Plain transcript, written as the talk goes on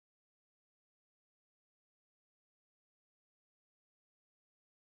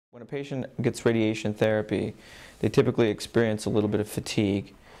When a patient gets radiation therapy, they typically experience a little bit of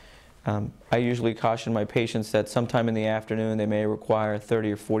fatigue. I usually caution my patients that sometime in the afternoon they may require a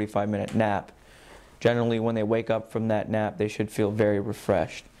 30 or 45-minute nap. Generally, when they wake up from that nap, they should feel very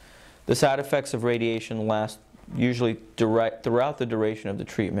refreshed. The side effects of radiation last usually throughout the duration of the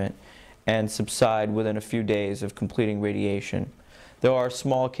treatment and subside within a few days of completing radiation. There are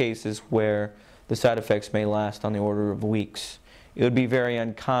small cases where the side effects may last on the order of weeks. It would be very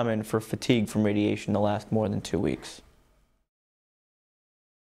uncommon for fatigue from radiation to last more than 2 weeks.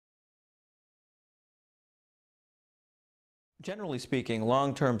 Generally speaking,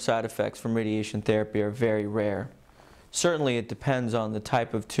 long-term side effects from radiation therapy are very rare. Certainly it depends on the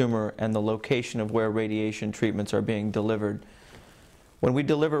type of tumor and the location of where radiation treatments are being delivered. When we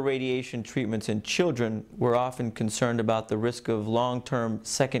deliver radiation treatments in children, we're often concerned about the risk of long-term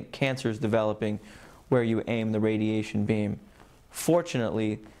second cancers developing where you aim the radiation beam.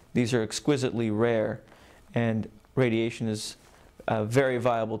 Fortunately, these are exquisitely rare, and radiation is a very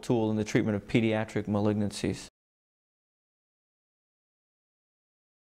viable tool in the treatment of pediatric malignancies.